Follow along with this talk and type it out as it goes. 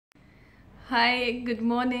Hi, good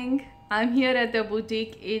morning. I'm here at the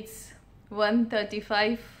boutique. It's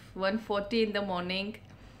 1:35, 1:40 in the morning.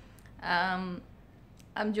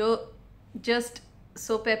 I'm just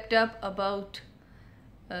so pepped up about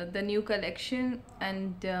the new collection,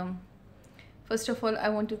 and first of all, I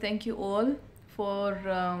want to thank you all for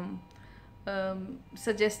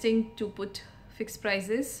suggesting to put fixed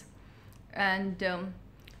prices. And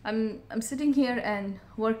I'm sitting here and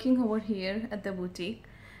working over here at the boutique,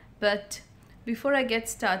 but before I get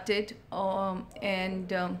started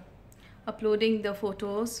and uploading the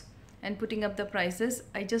photos and putting up the prices,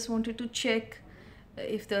 I just wanted to check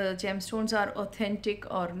if the gemstones are authentic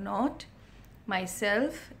or not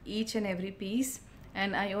myself, each and every piece.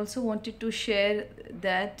 And I also wanted to share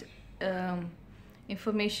that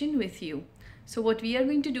information with you. So what we are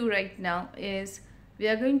going to do right now is we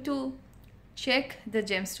are going to check the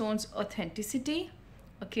gemstones authenticity,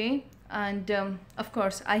 okay? And of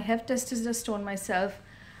course I have tested the stone myself.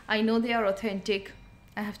 I know they are authentic.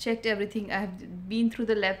 I have checked everything. I have been through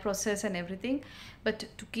the lab process and everything. But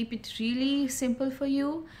to keep it really simple for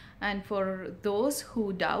you and for those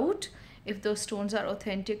who doubt if those stones are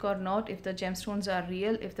authentic or not, if the gemstones are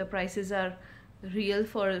real, if the prices are real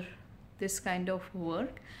for this kind of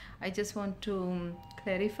work, I just want to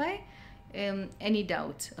clarify any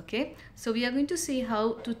doubts. Okay, so we are going to see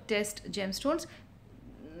how to test gemstones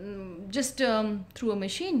just through a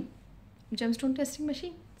machine, gemstone testing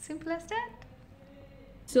machine. Simple as that.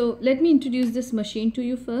 So let me introduce this machine to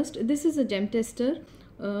you first. This is a gem tester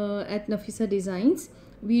at Nafisa Designs.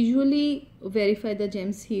 We usually verify the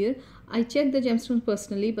gems here. I check the gemstones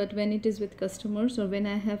personally, but when it is with customers or when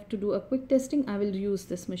I have to do a quick testing, I will use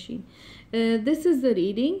this machine. This is the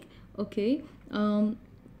reading. Okay,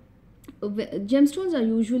 gemstones are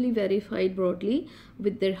usually verified broadly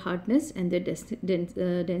with their hardness and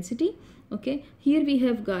their density. Okay, here we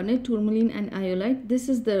have garnet, tourmaline and iolite. This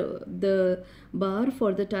is the bar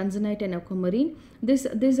for the tanzanite and aquamarine. These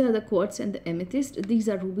are the quartz and the amethyst. These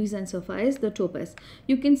are rubies and sapphires, the topaz.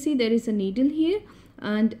 You can see there is a needle here,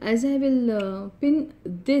 and as I will pin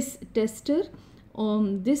this tester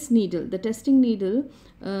on this needle, the testing needle,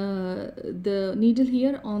 the needle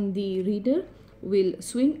here on the reader will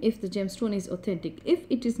swing if the gemstone is authentic. If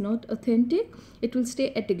it is not authentic, it will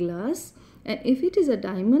stay at the glass, and if it is a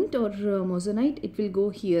diamond or moissanite, it will go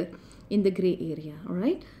here in the gray area. All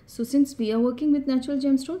right, so since we are working with natural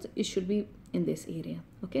gemstones, it should be in this area.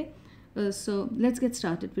 Okay, so let's get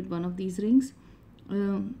started with one of these rings.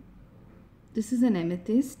 This is an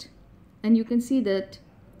amethyst, and you can see that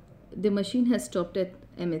the machine has stopped at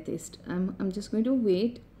amethyst. I'm just going to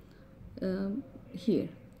wait here.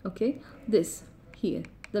 Okay, this here,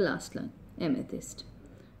 the last line, amethyst.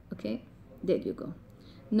 Okay, there you go.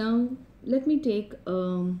 Now let me take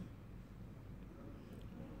a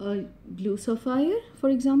blue sapphire, for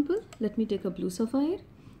example. Let me take a blue sapphire.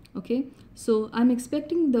 Okay, so I'm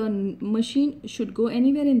expecting the machine should go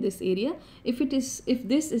anywhere in this area. If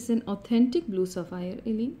this is an authentic blue sapphire,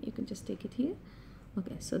 Eileen, you can just take it here.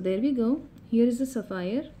 Okay, so there we go. Here is the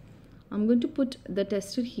sapphire. I'm going to put the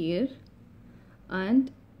tester here,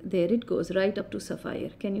 and there it goes, right up to sapphire.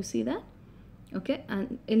 Can you see that? Okay,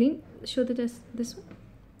 and Eileen, show the test, this one.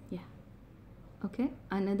 Yeah. Okay,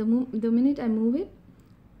 and the minute I move it,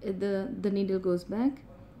 the needle goes back.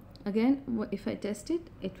 Again, if I test it,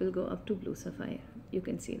 it will go up to blue sapphire. You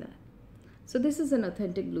can see that. So this is an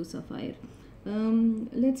authentic blue sapphire.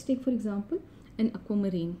 Let's take, for example, an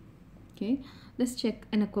aquamarine. Okay, let's check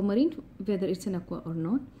an aquamarine, whether it's an aqua or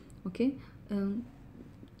not. Okay,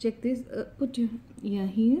 check this. Put your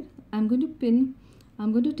here. I'm going to pin.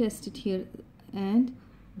 I'm going to test it here, and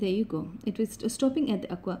there you go. It was stopping at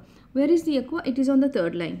the aqua. Where is the aqua? It is on the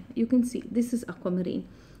third line. You can see this is aquamarine.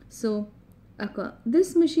 So aqua.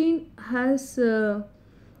 This machine has.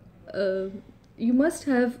 You must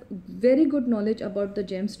have very good knowledge about the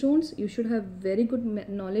gemstones. You should have very good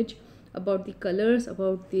knowledge about the colors,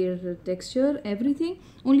 about their texture, everything.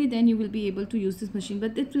 Only then you will be able to use this machine,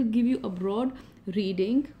 but it will give you a broad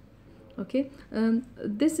reading. Okay,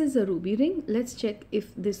 this is a ruby ring. Let's check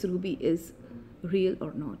if this ruby is real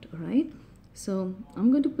or not. All right, so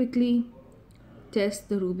I'm going to quickly test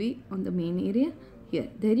the ruby on the main area here.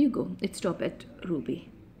 There you go, it stopped at ruby.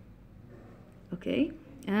 Okay,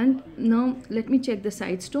 and now let me check the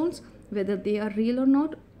side stones, whether they are real or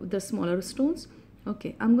not, the smaller stones.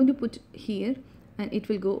 Okay, I'm going to put here, and it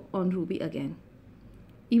will go on ruby again,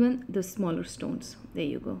 even the smaller stones. There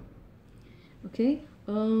you go. Okay,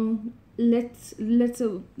 let's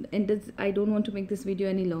end this. I don't want to make this video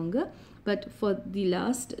any longer, but for the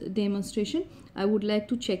last demonstration, I would like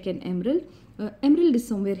to check an emerald. Emerald is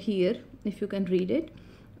somewhere here, if you can read it.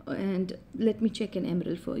 And let me check an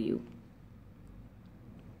emerald for you.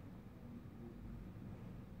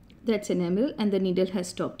 That's an emerald, and the needle has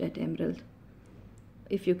stopped at emerald.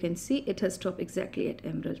 If you can see, it has stopped exactly at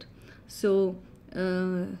emerald. So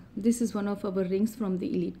this is one of our rings from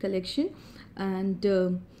the Elite collection, and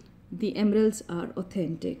the emeralds are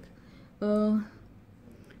authentic. I'm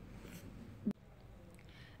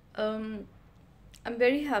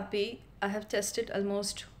very happy. I have tested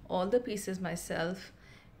almost all the pieces myself,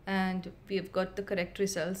 and we have got the correct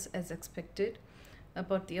results as expected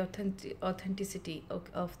about the authenticity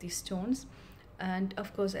of these stones. And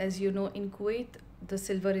of course, as you know, in Kuwait, the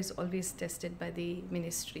silver is always tested by the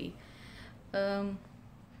ministry. I'm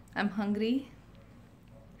hungry.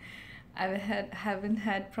 Haven't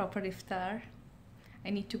had proper iftar. I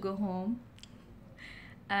need to go home,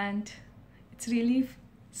 and it's really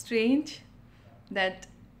strange that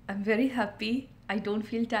I'm very happy. I don't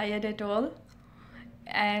feel tired at all,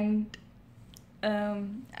 and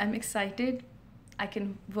I'm excited. I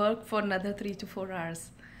can work for another 3 to 4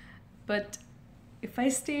 hours, but if I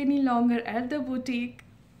stay any longer at the boutique,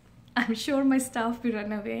 I'm sure my staff will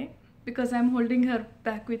run away because I'm holding her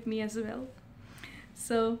back with me as well.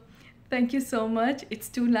 So thank you so much. It's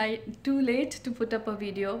too late to put up a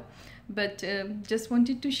video, but just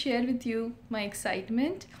wanted to share with you my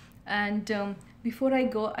excitement. And before I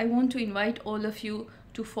go, I want to invite all of you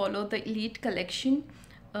to follow the Elite collection.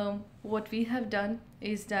 What we have done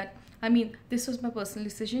is that, I mean, this was my personal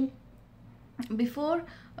decision. Before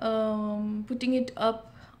putting it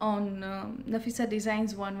up on Nafisa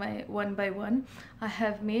Designs one by one, I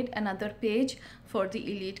have made another page for the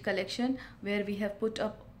Elite collection where we have put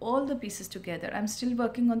up all the pieces together. I'm still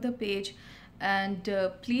working on the page, and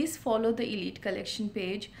please follow the Elite collection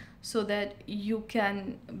page so that you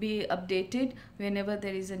can be updated whenever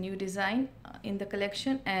there is a new design in the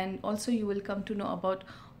collection, and also you will come to know about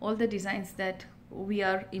all the designs that we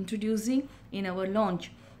are introducing in our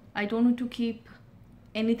launch. I don't want to keep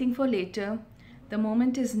anything for later. The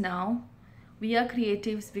moment is now. We are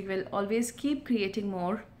creatives. We will always keep creating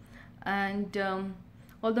more. And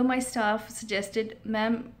although my staff suggested,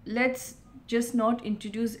 ma'am, let's just not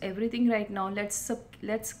introduce everything right now.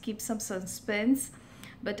 Let's keep some suspense.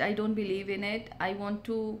 But I don't believe in it. I want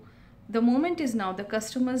to. The moment is now. The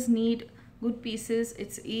customers need good pieces.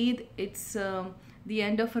 It's Eid. It's the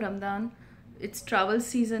end of Ramadan. It's travel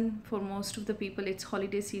season for most of the people. It's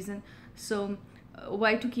holiday season. So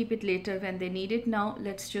why to keep it later when they need it now?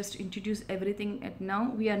 Let's just introduce everything at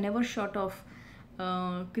now. We are never short of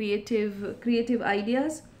creative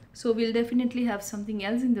ideas, so we'll definitely have something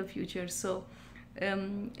else in the future. So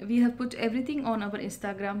we have put everything on our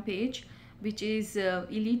Instagram page, which is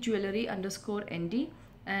Elite Jewelry _ND,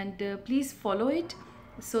 and please follow it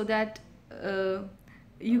so that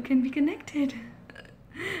you can be connected.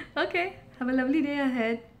 Okay, have a lovely day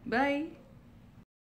ahead. Bye.